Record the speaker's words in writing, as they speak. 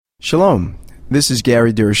Shalom. This is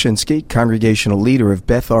Gary Durashinsky, Congregational Leader of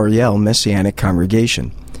Beth Ariel Messianic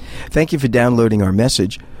Congregation. Thank you for downloading our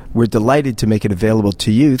message. We're delighted to make it available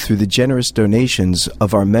to you through the generous donations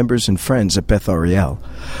of our members and friends at Beth Ariel.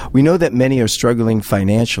 We know that many are struggling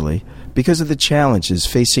financially because of the challenges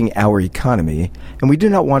facing our economy, and we do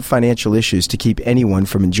not want financial issues to keep anyone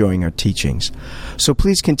from enjoying our teachings. So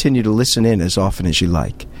please continue to listen in as often as you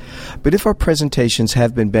like. But if our presentations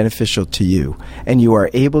have been beneficial to you, and you are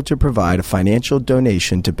able to provide a financial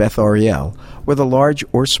donation to Beth Ariel, whether large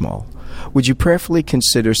or small, would you prayerfully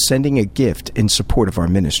consider sending a gift in support of our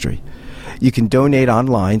ministry? You can donate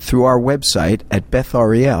online through our website at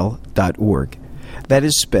bethariel.org. That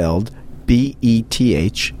is spelled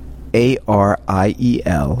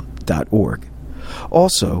BETHARIEL.org.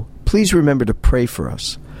 Also, please remember to pray for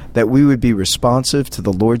us, that we would be responsive to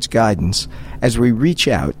the Lord's guidance as we reach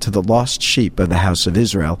out to the lost sheep of the house of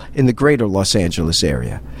Israel in the greater Los Angeles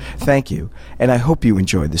area. Thank you, and I hope you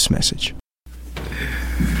enjoyed this message.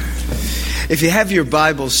 If you have your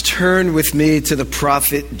Bibles, turn with me to the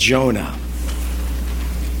prophet Jonah.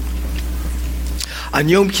 On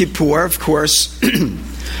Yom Kippur, of course,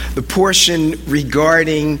 the portion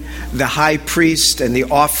regarding the high priest and the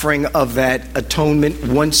offering of that atonement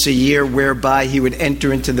once a year, whereby he would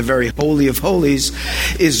enter into the very holy of holies,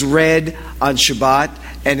 is read on Shabbat,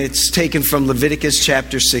 and it's taken from Leviticus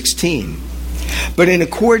chapter 16. But in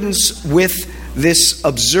accordance with this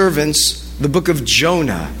observance, the book of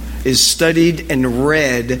Jonah is studied and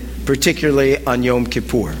read, particularly on Yom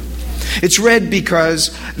Kippur. It's read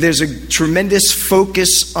because there's a tremendous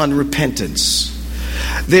focus on repentance.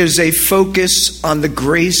 There's a focus on the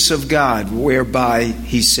grace of God whereby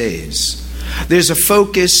He saves. There's a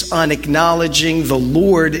focus on acknowledging the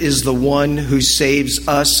Lord is the one who saves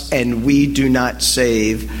us and we do not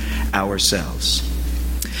save ourselves.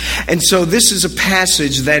 And so this is a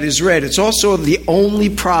passage that is read. It's also the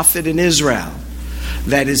only prophet in Israel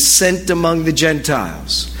that is sent among the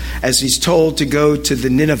Gentiles, as he's told to go to the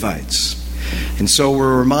Ninevites. And so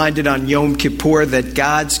we're reminded on Yom Kippur that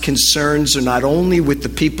God's concerns are not only with the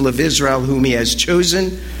people of Israel whom He has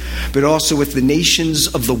chosen, but also with the nations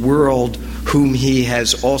of the world whom He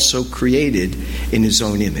has also created in His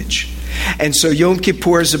own image. And so Yom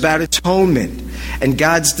Kippur is about atonement, and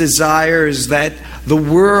God's desire is that the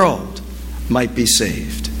world might be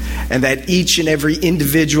saved, and that each and every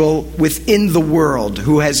individual within the world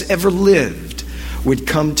who has ever lived would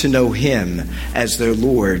come to know Him as their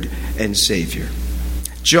Lord and Savior.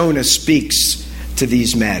 Jonah speaks to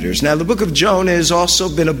these matters. Now, the book of Jonah has also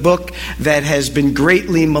been a book that has been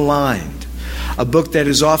greatly maligned, a book that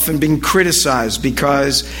has often been criticized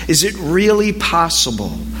because is it really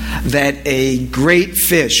possible that a great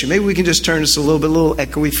fish, and maybe we can just turn this a little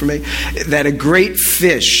echoey for me, that a great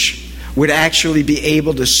fish would actually be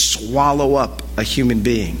able to swallow up a human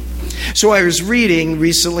being? So I was reading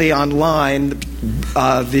recently online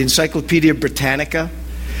the Encyclopedia Britannica,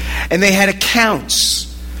 and they had accounts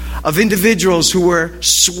of individuals who were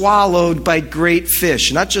swallowed by great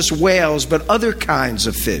fish, not just whales, but other kinds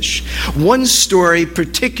of fish. One story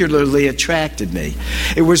particularly attracted me.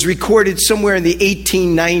 It was recorded somewhere in the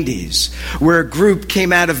 1890s, where a group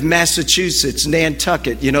came out of Massachusetts,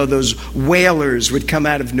 Nantucket. You know, those whalers would come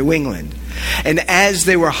out of New England. And as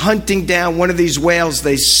they were hunting down one of these whales,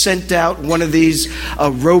 they sent out one of these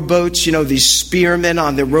rowboats, you know, these spearmen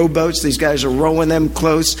on their rowboats. These guys are rowing them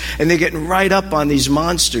close, and they're getting right up on these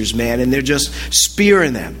monsters, man, and they're just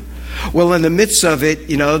spearing them. Well, in the midst of it,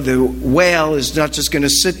 you know, the whale is not just going to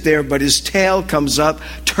sit there, but his tail comes up,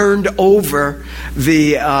 turned over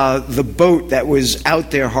the boat that was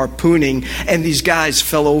out there harpooning, and these guys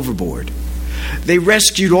fell overboard. They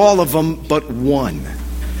rescued all of them but one.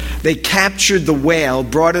 They captured the whale,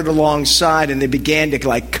 brought it alongside, and they began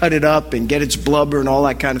to cut it up and get its blubber and all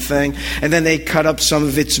that kind of thing. And then they cut up some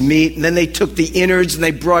of its meat, and then they took the innards and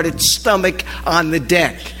they brought its stomach on the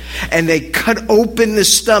deck. And they cut open the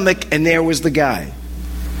stomach, and there was the guy.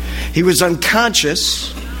 He was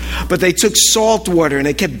unconscious, but they took salt water and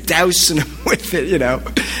they kept dousing him with it, you know.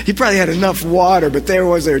 He probably had enough water, but they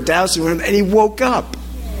were dousing with him, and he woke up.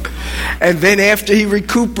 And then after he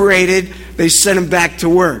recuperated, they sent him back to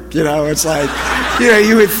work. You know, it's like, you know,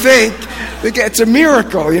 you would think it's a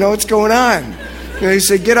miracle. You know, what's going on? You know, he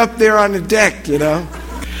said, get up there on the deck, you know.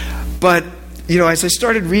 But, you know, as I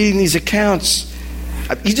started reading these accounts,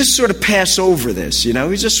 you just sort of pass over this, you know.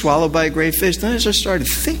 He's just swallowed by a great fish. Then I just started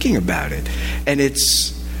thinking about it. And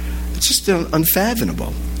it's just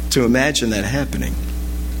unfathomable to imagine that happening.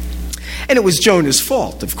 And it was Jonah's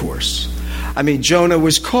fault, of course. I mean, Jonah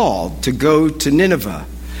was called to go to Nineveh,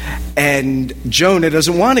 and Jonah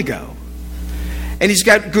doesn't want to go. And he's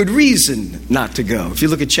got good reason not to go. If you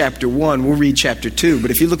look at chapter 1, we'll read chapter 2,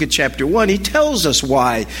 but if you look at chapter 1, he tells us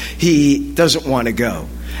why he doesn't want to go.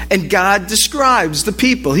 And God describes the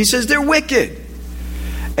people. He says they're wicked.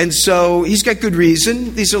 And so he's got good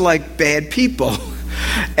reason. These are like bad people.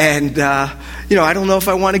 And, I don't know if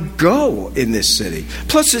I want to go in this city.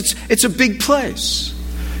 Plus, it's a big place.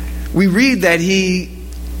 We read that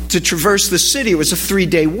to traverse the city, it was a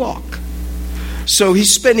 3-day walk. So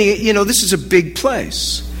he's spending, this is a big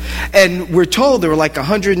place. And we're told there were like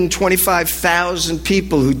 125,000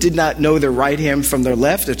 people who did not know their right hand from their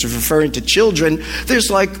left. It's referring to children. There's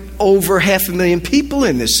like over 500,000 people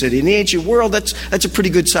in this city. In the ancient world, that's a pretty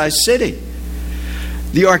good-sized city.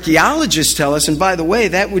 The archaeologists tell us, and by the way,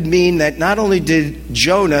 that would mean that not only did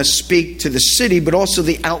Jonah speak to the city, but also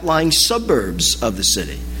the outlying suburbs of the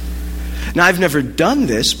city. Now, I've never done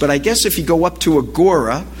this, but I guess if you go up to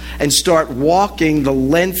Agora and start walking the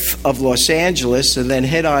length of Los Angeles and then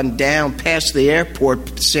head on down past the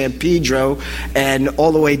airport, San Pedro, and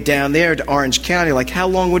all the way down there to Orange County, like how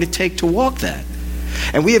long would it take to walk that?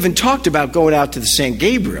 And we haven't talked about going out to the San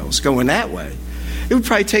Gabriels, going that way. It would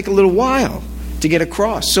probably take a little while to get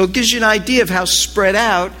across. So it gives you an idea of how spread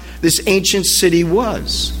out this ancient city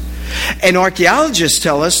was. And archaeologists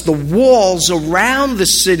tell us the walls around the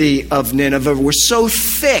city of Nineveh were so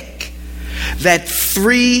thick that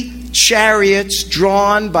 3 chariots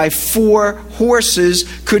drawn by 4 horses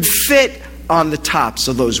could fit on the tops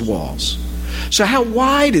of those walls. So how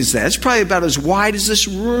wide is that? It's probably about as wide as this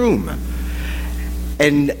room.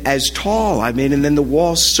 And as tall, and then the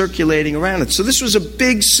walls circulating around it. So this was a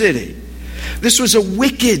big city. This was a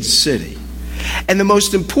wicked city. And the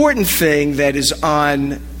most important thing that is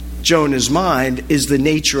on Jonah's mind is the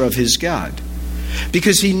nature of his God.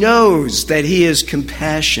 Because he knows that he is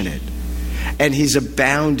compassionate and he's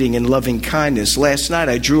abounding in loving kindness. Last night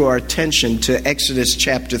I drew our attention to Exodus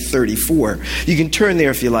chapter 34. You can turn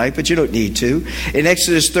there if you like, but you don't need to. In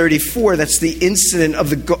Exodus 34, that's the incident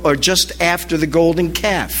of just after the golden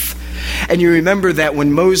calf. And you remember that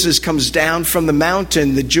when Moses comes down from the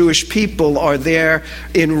mountain, the Jewish people are there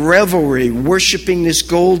in revelry, worshiping this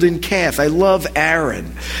golden calf. I love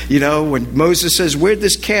Aaron. When Moses says, "Where'd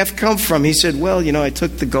this calf come from?" He said, "Well, I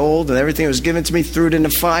took the gold and everything that was given to me, threw it in the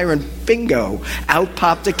fire, and bingo, out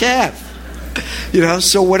popped a calf."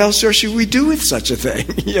 So what else should we do with such a thing?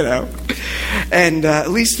 And at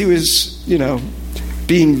least he was,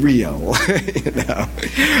 being real.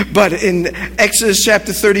 But in Exodus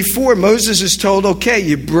chapter 34, Moses is told, okay,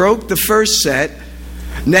 you broke the first set.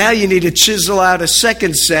 Now you need to chisel out a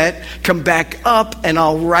second set, come back up, and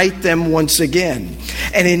I'll write them once again.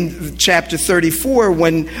 And in chapter 34,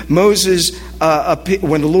 when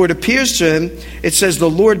when the Lord appears to him, it says the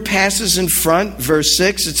Lord passes in front, verse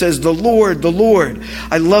 6, it says the Lord,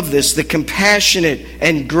 I love this, the compassionate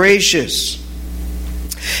and gracious.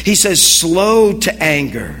 He says, slow to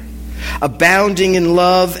anger, abounding in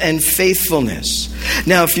love and faithfulness.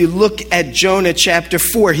 Now, if you look at Jonah chapter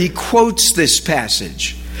 4, he quotes this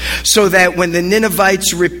passage so that when the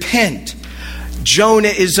Ninevites repent, Jonah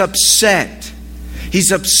is upset.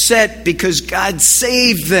 He's upset because God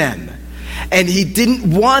saved them. And he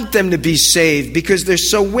didn't want them to be saved because they're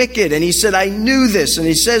so wicked. And he said, I knew this. And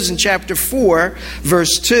he says in chapter 4,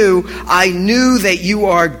 verse 2, I knew that you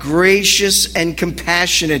are gracious and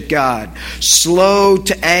compassionate, God, slow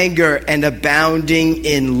to anger and abounding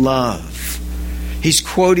in love. He's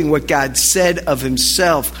quoting what God said of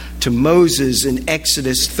himself to Moses in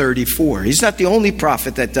Exodus 34. He's not the only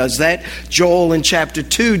prophet that does that. Joel in chapter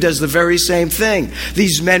 2 does the very same thing.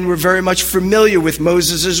 These men were very much familiar with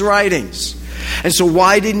Moses' writings. And so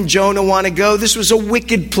why didn't Jonah want to go? This was a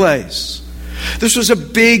wicked place. This was a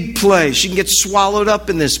big place. You can get swallowed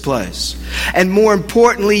up in this place. And more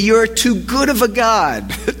importantly, you're too good of a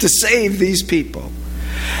God to save these people.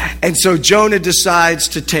 And so Jonah decides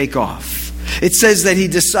to take off. It says that he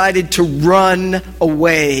decided to run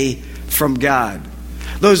away from God.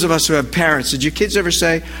 Those of us who have parents, did your kids ever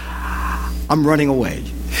say, I'm running away?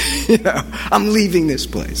 I'm leaving this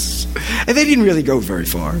place. And they didn't really go very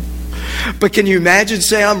far. But can you imagine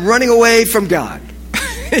saying, I'm running away from God?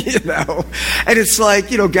 And it's like,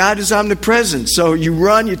 God is omnipresent. So you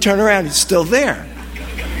run, you turn around, he's still there.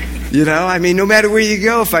 No matter where you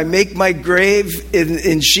go, if I make my grave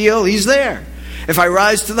in Sheol, he's there. If I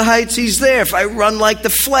rise to the heights, he's there. If I run like the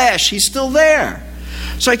Flash, he's still there.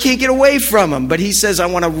 So I can't get away from him. But he says, I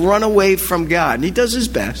want to run away from God. And he does his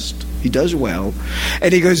best. He does well.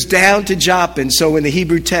 And he goes down to Joppa. And so in the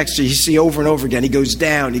Hebrew text, you see over and over again, he goes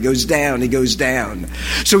down, he goes down, he goes down.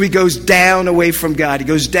 So he goes down away from God. He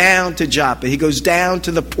goes down to Joppa. He goes down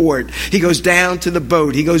to the port. He goes down to the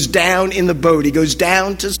boat. He goes down in the boat. He goes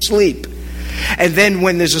down to sleep. And then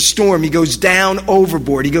when there's a storm, he goes down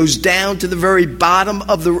overboard. He goes down to the very bottom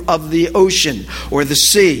of the ocean or the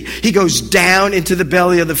sea. He goes down into the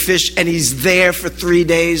belly of the fish, and he's there for 3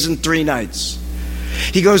 days and 3 nights.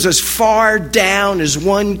 He goes as far down as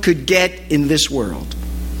one could get in this world.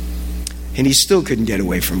 And he still couldn't get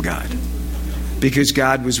away from God, because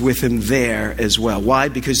God was with him there as well. Why?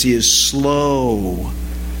 Because he is slow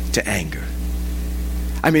to anger.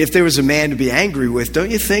 I mean, if there was a man to be angry with,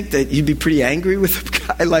 don't you think that you'd be pretty angry with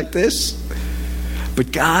a guy like this?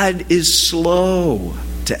 But God is slow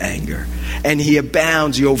to anger. And he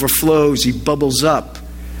abounds, he overflows, he bubbles up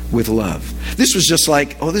with love. This was just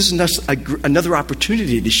like, oh, this is another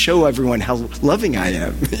opportunity to show everyone how loving I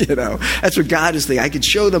am. That's what God is thinking. I could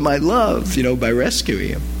show them my love, by rescuing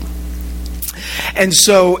him. And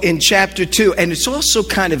so in chapter 2, and it's also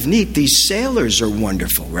kind of neat, these sailors are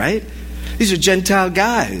wonderful, right? These are Gentile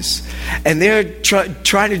guys, and they're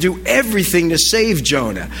trying to do everything to save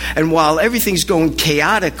Jonah. And while everything's going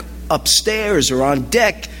chaotic upstairs or on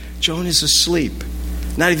deck, Jonah's asleep,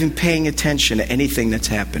 not even paying attention to anything that's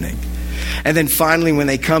happening. And then finally, when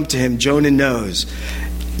they come to him, Jonah knows,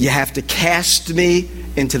 you have to cast me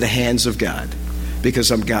into the hands of God, because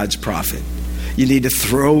I'm God's prophet. You need to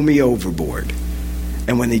throw me overboard.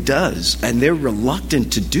 And when he does, and they're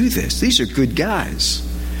reluctant to do this, these are good guys.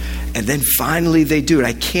 And then finally they do it.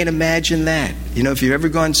 I can't imagine that. If you've ever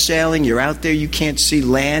gone sailing, you're out there, you can't see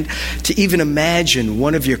land. To even imagine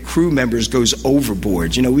one of your crew members goes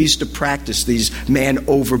overboard. We used to practice these man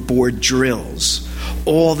overboard drills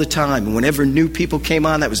all the time. And whenever new people came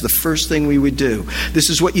on, that was the first thing we would do. This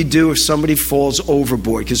is what you do if somebody falls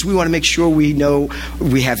overboard, because we want to make sure we know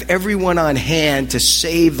we have everyone on hand to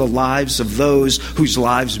save the lives of those whose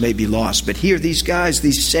lives may be lost. But here, these guys,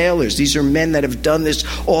 these sailors, these are men that have done this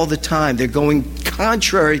all the time. They're going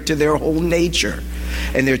contrary to their whole nature.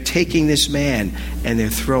 And they're taking this man and they're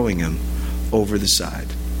throwing him over the side.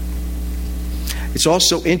 It's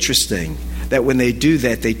also interesting that when they do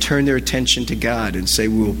that, they turn their attention to God and say,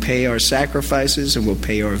 we will pay our sacrifices and we'll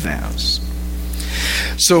pay our vows.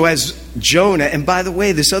 So as Jonah, and by the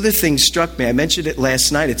way, this other thing struck me. I mentioned it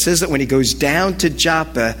last night. It says that when he goes down to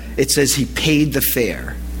Joppa, it says he paid the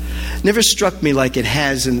fare. Never struck me like it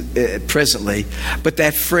has presently, but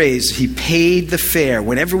that phrase, he paid the fare.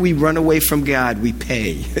 Whenever we run away from God, we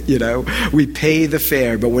pay. We pay the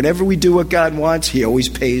fare. But whenever we do what God wants, he always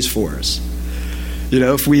pays for us.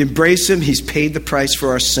 If we embrace him, he's paid the price for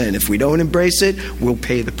our sin. If we don't embrace it, we'll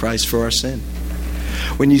pay the price for our sin.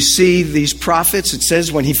 When you see these prophets, it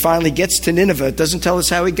says when he finally gets to Nineveh, it doesn't tell us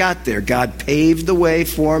how he got there. God paved the way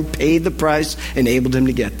for him, paid the price, enabled him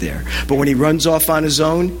to get there. But when he runs off on his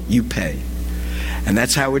own, you pay. And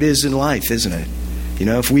that's how it is in life, isn't it?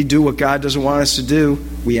 If we do what God doesn't want us to do,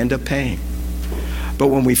 we end up paying. But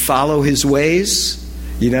when we follow his ways,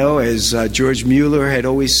 as George Mueller had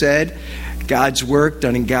always said, God's work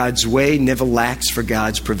done in God's way never lacks for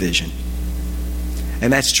God's provision.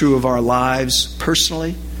 And that's true of our lives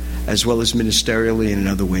personally, as well as ministerially and in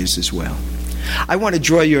other ways as well. I want to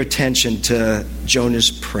draw your attention to Jonah's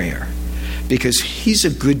prayer, because he's a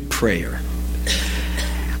good prayer.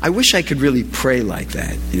 I wish I could really pray like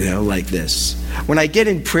that, like this. When I get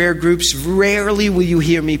in prayer groups, rarely will you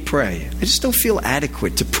hear me pray. I just don't feel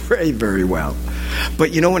adequate to pray very well. But,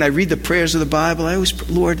 when I read the prayers of the Bible, I always,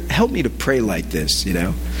 Lord, help me to pray like this,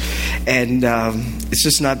 And it's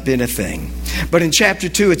just not been a thing. But in chapter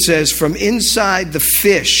 2, it says, from inside the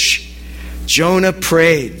fish, Jonah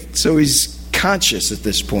prayed. So he's conscious at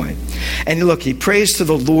this point. And look, he prays to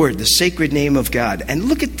the Lord, the sacred name of God. And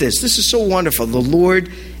look at this. This is so wonderful. The Lord,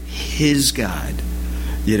 his God.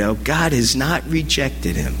 God has not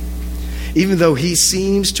rejected him. Even though he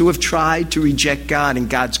seems to have tried to reject God and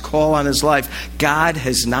God's call on his life, God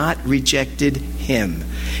has not rejected him.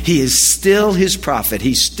 He is still his prophet.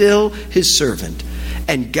 He's still his servant.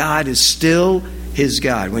 And God is still his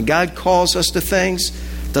God. When God calls us to things,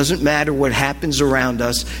 doesn't matter what happens around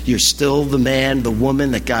us, you're still the man, the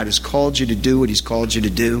woman that God has called you to do what he's called you to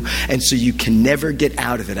do. And so you can never get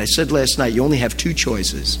out of it. I said last night, you only have 2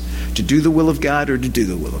 choices: to do the will of God or to do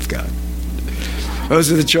the will of God. Those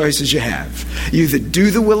are the choices you have. You either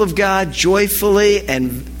do the will of God joyfully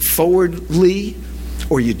and forwardly,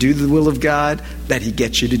 or you do the will of God that he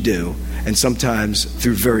gets you to do, and sometimes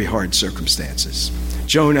through very hard circumstances.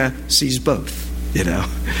 Jonah sees both,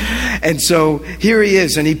 And so here he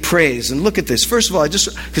is, and he prays. And look at this. First of all,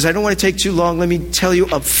 because I don't want to take too long, let me tell you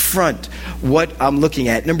up front what I'm looking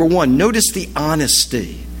at. Number one, notice the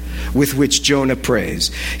honesty with which Jonah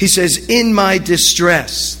prays. He says, in my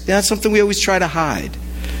distress. That's something we always try to hide,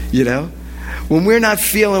 When we're not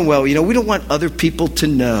feeling well, we don't want other people to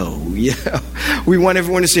know. We want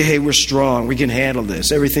everyone to say, hey, we're strong. We can handle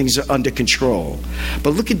this. Everything's under control.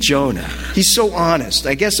 But look at Jonah. He's so honest.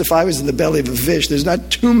 I guess if I was in the belly of a fish, there's not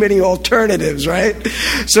too many alternatives, right?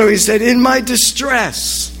 So he said, in my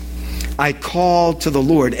distress, I called to the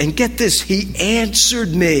Lord. And get this, he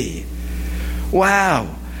answered me.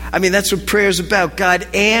 Wow. That's what prayer is about.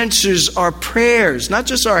 God answers our prayers, not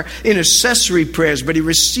just our intercessory prayers, but he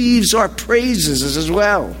receives our praises as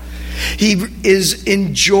well. He is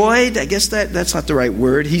enjoyed, I guess that's not the right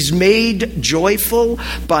word. He's made joyful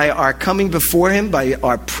by our coming before him, by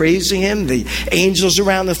our praising him. The angels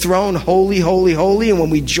around the throne, holy, holy, holy. And when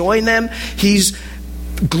we join them, he's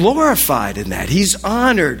glorified in that. He's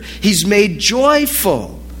honored. He's made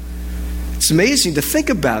joyful. It's amazing to think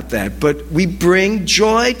about that, but we bring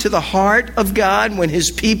joy to the heart of God when his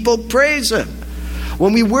people praise him,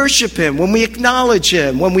 when we worship him, when we acknowledge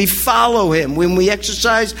him, when we follow him, when we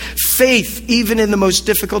exercise faith even in the most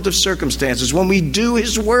difficult of circumstances, when we do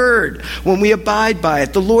his word, when we abide by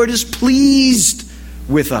it. The Lord is pleased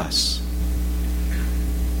with us.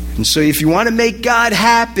 And so if you want to make God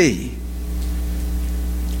happy,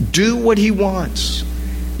 do what he wants.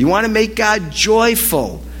 You want to make God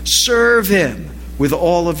joyful, serve him with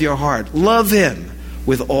all of your heart. Love him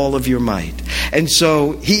with all of your might. And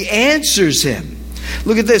so he answers him.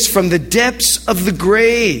 Look at this. From the depths of the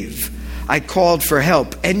grave, I called for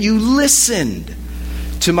help, and you listened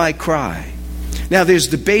to my cry. Now, there's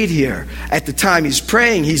debate here. At the time he's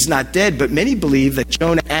praying, he's not dead, but many believe that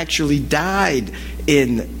Jonah actually died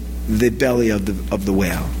in the belly of the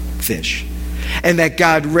whale fish, and that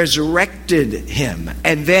God resurrected him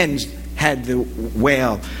and then had the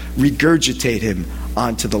whale regurgitate him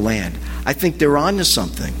onto the land. I think they're onto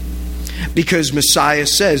something, because Messiah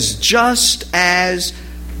says, just as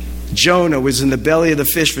Jonah was in the belly of the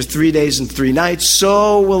fish for 3 days and 3 nights,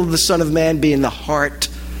 so will the Son of Man be in the heart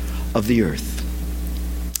of the earth.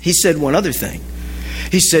 He said one other thing.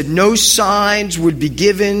 He said no signs would be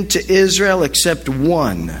given to Israel except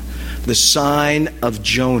one, the sign of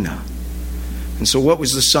Jonah. And so what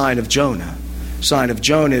was the sign of Jonah? The sign of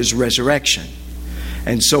Jonah is resurrection.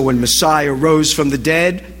 And so when Messiah rose from the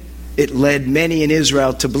dead, it led many in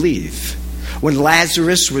Israel to believe. When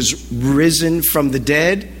Lazarus was risen from the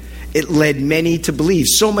dead, it led many to believe.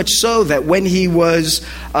 So much so that when he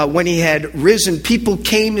had risen, people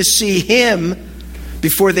came to see him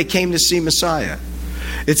before they came to see Messiah.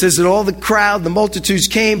 It says that all the crowd, the multitudes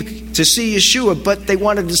came to see Yeshua, but they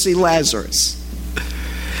wanted to see Lazarus.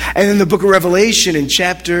 And in the book of Revelation, in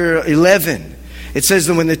chapter 11, it says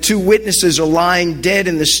that when the 2 witnesses are lying dead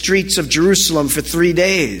in the streets of Jerusalem for 3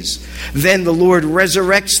 days, then the Lord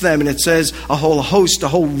resurrects them, and it says a whole host, a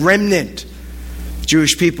whole remnant of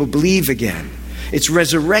Jewish people believe again. It's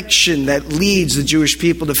resurrection that leads the Jewish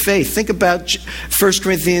people to faith. Think about 1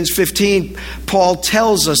 Corinthians 15. Paul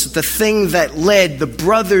tells us that the thing that led the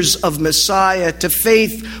brothers of Messiah to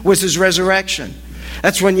faith was his resurrection.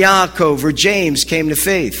 That's when Yaakov or James came to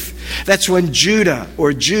faith. That's when Judah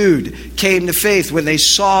or Jude came to faith, when they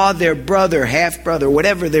saw their brother, half-brother,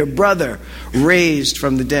 whatever, their brother raised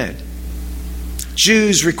from the dead.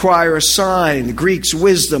 Jews require a sign. The Greeks,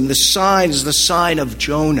 wisdom. The sign is the sign of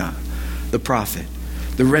Jonah, the prophet,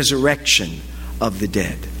 the resurrection of the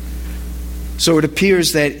dead. So it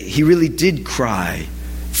appears that he really did cry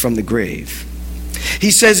from the grave. He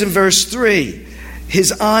says in verse 3,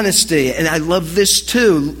 his honesty, and I love this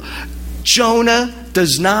too, Jonah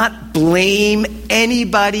does not blame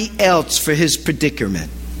anybody else for his predicament.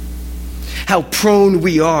 How prone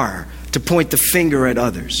we are to point the finger at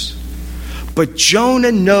others. But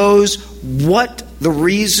Jonah knows what the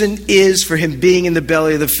reason is for him being in the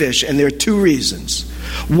belly of the fish, and there are 2 reasons.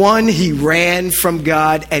 One, he ran from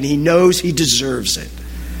God, and he knows he deserves it.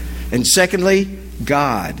 And secondly,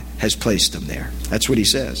 God has placed him there. That's what he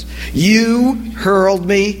says. You hurled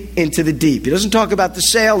me into the deep. He doesn't talk about the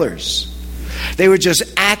sailors. They were just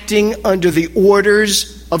acting under the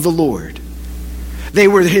orders of the Lord. They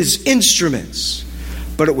were his instruments.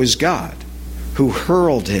 But it was God who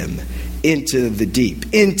hurled him into the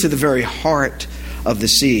deep, into the very heart of the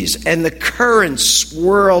seas. And the currents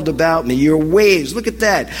swirled about me. Your waves, look at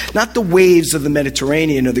that. Not the waves of the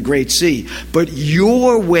Mediterranean or the Great Sea, but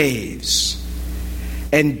your waves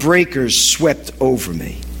and breakers swept over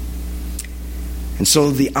me. And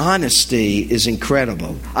so the honesty is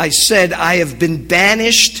incredible. I said, I have been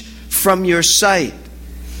banished from your sight.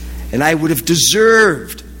 And I would have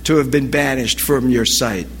deserved to have been banished from your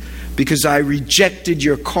sight, because I rejected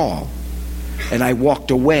your call and I walked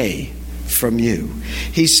away from you.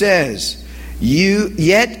 He says,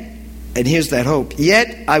 and here's that hope,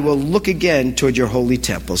 yet I will look again toward your holy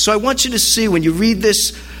temple. So I want you to see when you read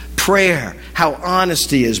this prayer how honest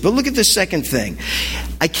he is. But look at the second thing.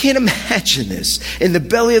 I can't imagine this. In the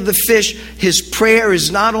belly of the fish, his prayer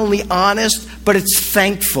is not only honest, but it's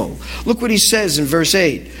thankful. Look what he says in verse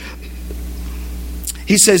 8.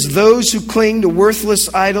 He says, those who cling to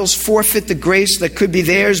worthless idols forfeit the grace that could be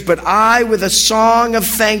theirs, but I, with a song of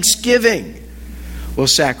thanksgiving, will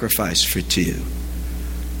sacrifice to you.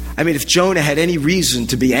 I mean, if Jonah had any reason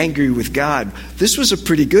to be angry with God, this was a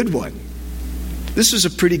pretty good one. This was a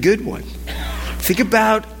pretty good one. Think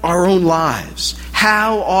about our own lives.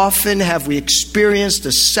 How often have we experienced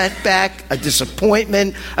a setback, a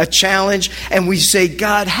disappointment, a challenge, and we say,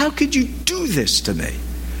 God, how could you do this to me?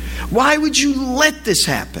 Why would you let this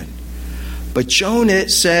happen? But Jonah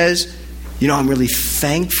says, I'm really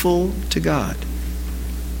thankful to God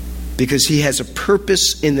because he has a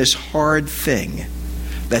purpose in this hard thing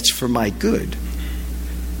that's for my good.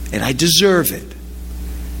 And I deserve it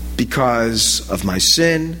because of my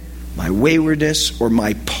sin, my waywardness, or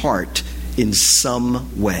my part in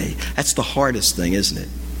some way. That's the hardest thing, isn't it?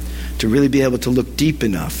 To really be able to look deep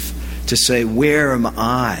enough to say, where am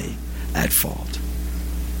I at fault?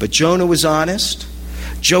 But Jonah was honest.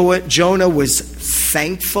 Jonah was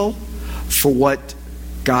thankful for what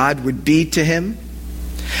God would be to him.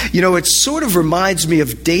 It sort of reminds me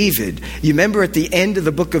of David. You remember at the end of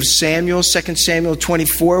the book of Samuel, 2 Samuel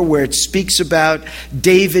 24, where it speaks about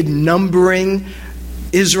David numbering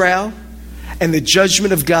Israel, and the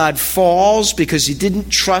judgment of God falls because he didn't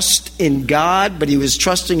trust in God, but he was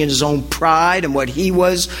trusting in his own pride and what he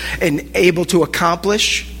was able to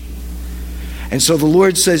accomplish. And so the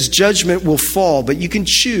Lord says judgment will fall, but you can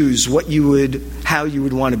choose how you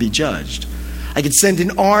would want to be judged. I could send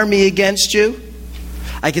an army against you.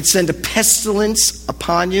 I could send a pestilence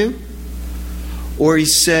upon you. Or he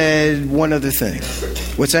said one other thing.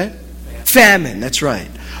 What's that? Famine, that's right.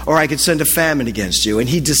 Or I could send a famine against you. And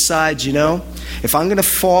he decides, if I'm going to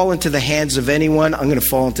fall into the hands of anyone, I'm going to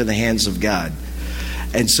fall into the hands of God.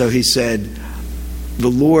 And so he said, the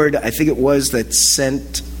Lord, I think it was, that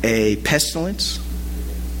sent a pestilence.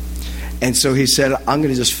 And so he said, I'm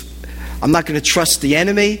not going to trust the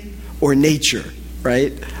enemy or nature,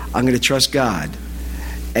 right? I'm going to trust God.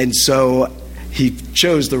 And so he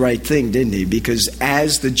chose the right thing, didn't he? Because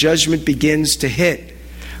as the judgment begins to hit,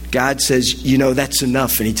 God says, that's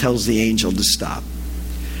enough. And he tells the angel to stop.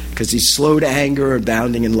 Because he's slow to anger,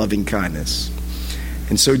 abounding in loving kindness.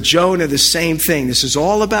 And so Jonah, the same thing. This is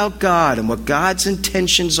all about God and what God's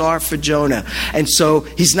intentions are for Jonah. And so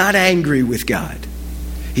he's not angry with God.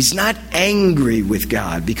 He's not angry with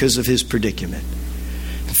God because of his predicament.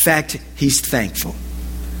 In fact, he's thankful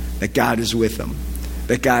that God is with him,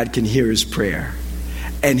 that God can hear his prayer.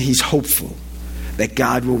 And he's hopeful that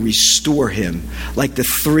God will restore him. Like the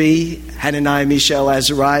three, Hananiah, Mishael,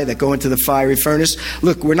 Azariah, that go into the fiery furnace.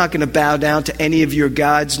 Look, we're not going to bow down to any of your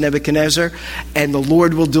gods, Nebuchadnezzar, and the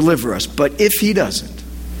Lord will deliver us. But if he doesn't,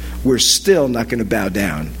 we're still not going to bow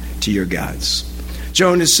down to your gods.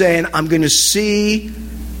 Jonah's saying, I'm going to see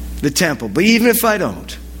the temple, but even if I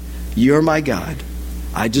don't, you're my God.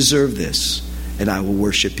 I deserve this, and I will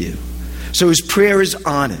worship you. So his prayer is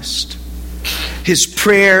honest. His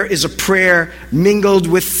prayer is a prayer mingled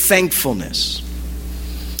with thankfulness.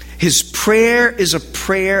 His prayer is a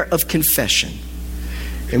prayer of confession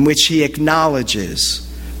in which he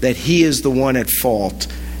acknowledges that he is the one at fault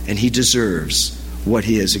and he deserves what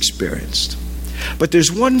he has experienced. But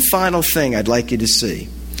there's one final thing I'd like you to see.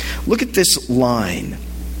 Look at this line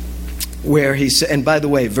where he said, and by the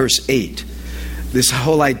way, verse 8, this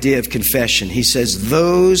whole idea of confession. He says,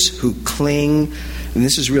 those who cling, and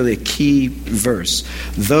this is really a key verse,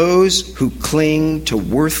 those who cling to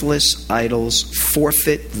worthless idols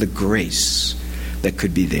forfeit the grace that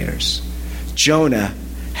could be theirs. Jonah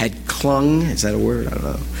had clung, is that a word? I don't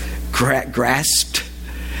know. Grasped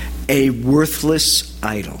a worthless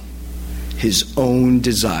idol, his own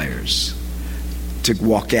desires, to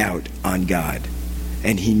walk out on God.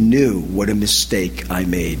 And he knew what a mistake I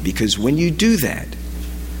made. Because when you do that,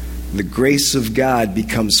 the grace of God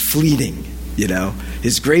becomes fleeting.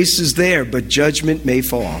 His grace is there, but judgment may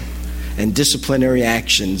fall and disciplinary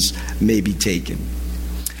actions may be taken.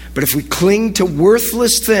 But if we cling to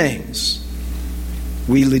worthless things,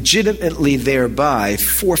 we legitimately thereby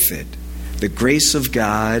forfeit the grace of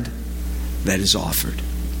God that is offered.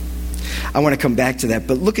 I want to come back to that,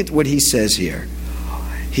 but look at what he says here.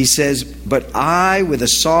 He says, but I, with a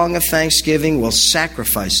song of thanksgiving, will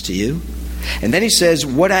sacrifice to you. And then he says,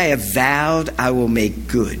 what I have vowed, I will make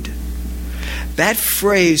good. That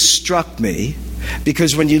phrase struck me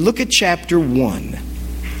because when you look at chapter 1,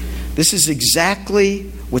 this is exactly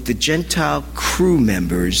what the Gentile crew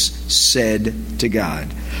members said to God.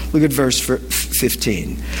 Look at verse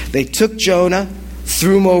 15. They took Jonah,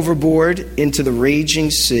 threw him overboard into the raging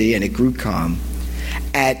sea, and it grew calm.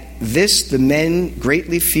 At this, the men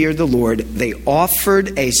greatly feared the Lord. They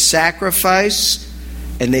offered a sacrifice,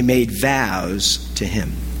 and they made vows to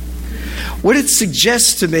him. What it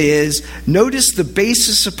suggests to me is, notice the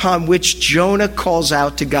basis upon which Jonah calls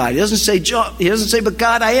out to God. He doesn't say, but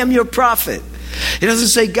God, I am your prophet. He doesn't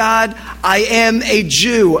say, God, I am a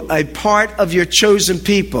Jew, a part of your chosen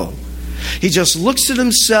people. He just looks at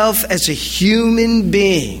himself as a human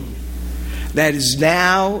being that is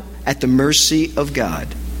now at the mercy of God.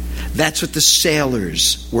 That's what the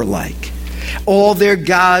sailors were like. All their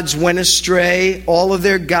gods went astray. All of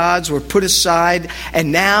their gods were put aside.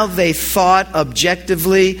 And now they thought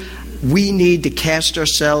objectively, we need to cast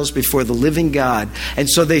ourselves before the living God. And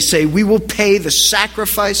so they say, we will pay the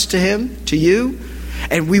sacrifice to him, to you,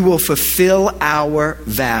 and we will fulfill our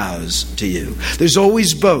vows to you. There's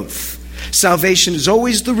always both. Salvation is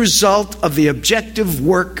always the result of the objective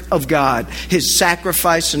work of God, his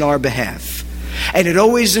sacrifice in our behalf. And it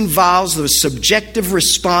always involves the subjective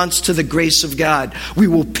response to the grace of God. We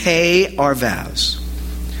will pay our vows.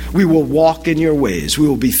 We will walk in your ways. We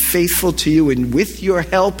will be faithful to you, and with your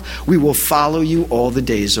help, we will follow you all the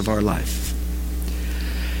days of our life.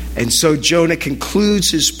 And so Jonah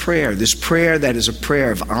concludes his prayer, this prayer that is a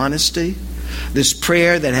prayer of honesty, this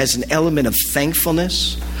prayer that has an element of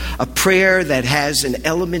thankfulness, a prayer that has an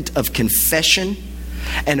element of confession,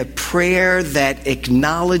 and a prayer that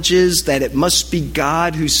acknowledges that it must be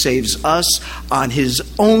God who saves us on his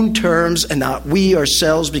own terms and not we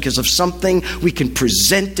ourselves because of something we can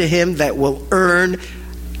present to him that will earn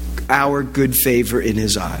our good favor in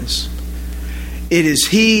his eyes. It is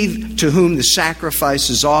he to whom the sacrifice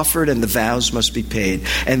is offered and the vows must be paid.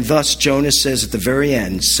 And thus Jonah says at the very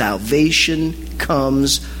end, salvation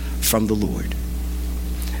comes from the Lord.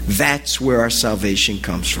 That's where our salvation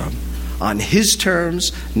comes from. On his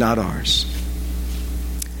terms, not ours.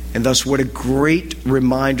 And thus, what a great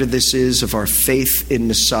reminder this is of our faith in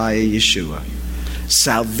Messiah Yeshua.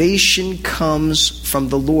 Salvation comes from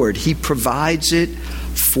the Lord. He provides it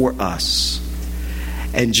for us.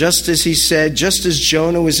 And just as he said, just as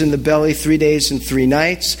Jonah was in the belly 3 days and 3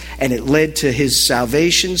 nights, and it led to his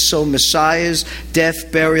salvation, so Messiah's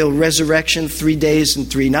death, burial, resurrection, 3 days and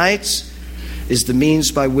 3 nights, is the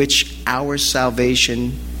means by which our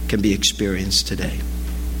salvation can be experienced today.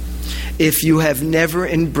 If you have never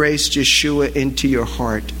embraced Yeshua into your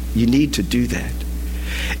heart, you need to do that.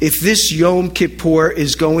 If this Yom Kippur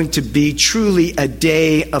is going to be truly a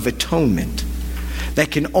day of atonement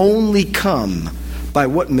that can only come by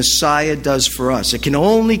what Messiah does for us, it can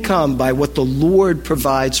only come by what the Lord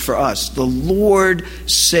provides for us. The Lord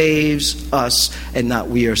saves us and not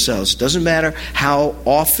we ourselves. It doesn't matter how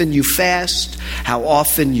often you fast, how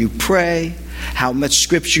often you pray, how much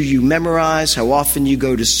scripture you memorize, how often you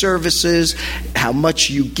go to services, how much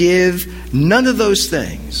you give. None of those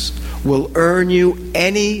things will earn you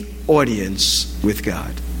any audience with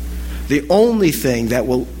God. The only thing that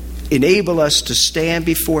will enable us to stand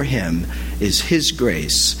before him is his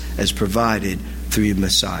grace as provided through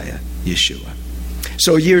Messiah, Yeshua.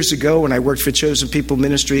 So years ago when I worked for Chosen People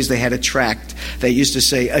Ministries, they had a tract that used to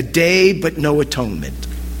say, a day but no atonement.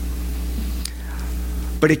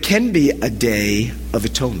 But it can be a day of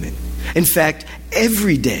atonement. In fact,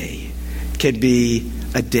 every day can be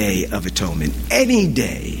a day of atonement. Any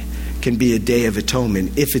day can be a day of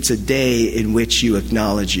atonement if it's a day in which you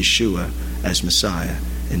acknowledge Yeshua as Messiah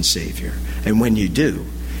and Savior. And when you do,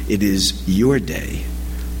 it is your day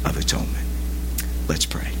of atonement. Let's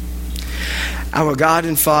pray. Our God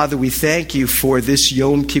and Father, we thank you for this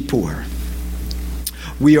Yom Kippur.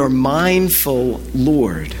 We are mindful,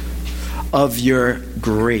 Lord, of your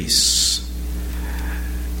grace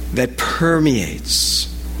that permeates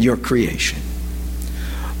your creation.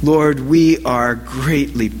 Lord, we are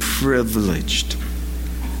greatly privileged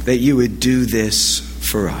that you would do this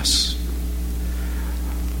for us.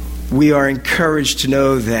 We are encouraged to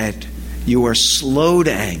know that you are slow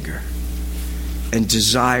to anger and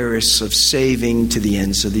desirous of saving to the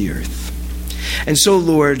ends of the earth. And so,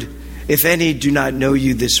 Lord, if any do not know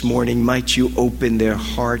you this morning, might you open their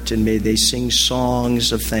heart and may they sing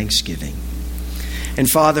songs of thanksgiving. And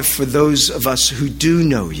Father, for those of us who do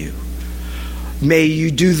know you, may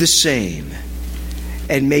you do the same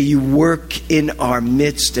And may you work in our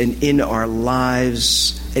midst and in our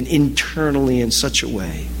lives and internally in such a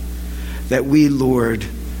way that we, Lord,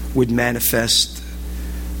 would manifest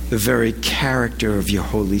the very character of your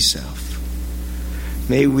holy self.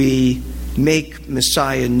 May we make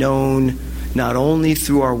Messiah known not only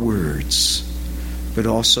through our words, but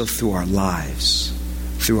also through our lives,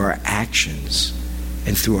 through our actions,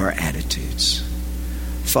 and through our attitudes.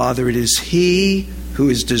 Father, it is He who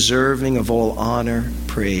is deserving of all honor,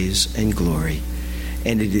 praise, and glory,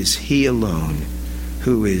 and it is He alone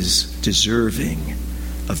who is deserving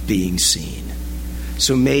of being seen.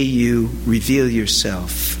 So may you reveal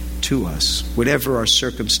yourself to us, whatever our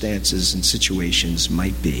circumstances and situations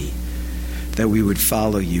might be, that we would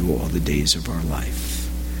follow you all the days of our life.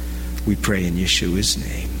 We pray in Yeshua's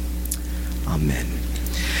name. Amen.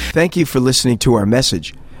 Thank you for listening to our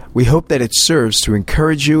message. We hope that it serves to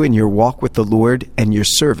encourage you in your walk with the Lord and your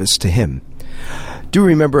service to Him. Do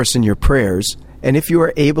remember us in your prayers, and if you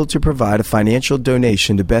are able to provide a financial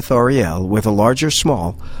donation to Beth Ariel, whether large or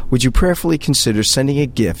small, would you prayerfully consider sending a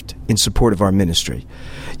gift in support of our ministry?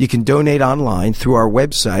 You can donate online through our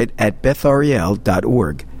website at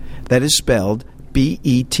bethariel.org. That is spelled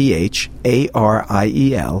BETHARIEL.org.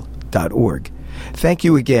 Thank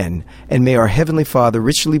you again, and may our Heavenly Father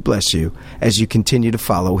richly bless you as you continue to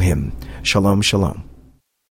follow Him. Shalom, shalom.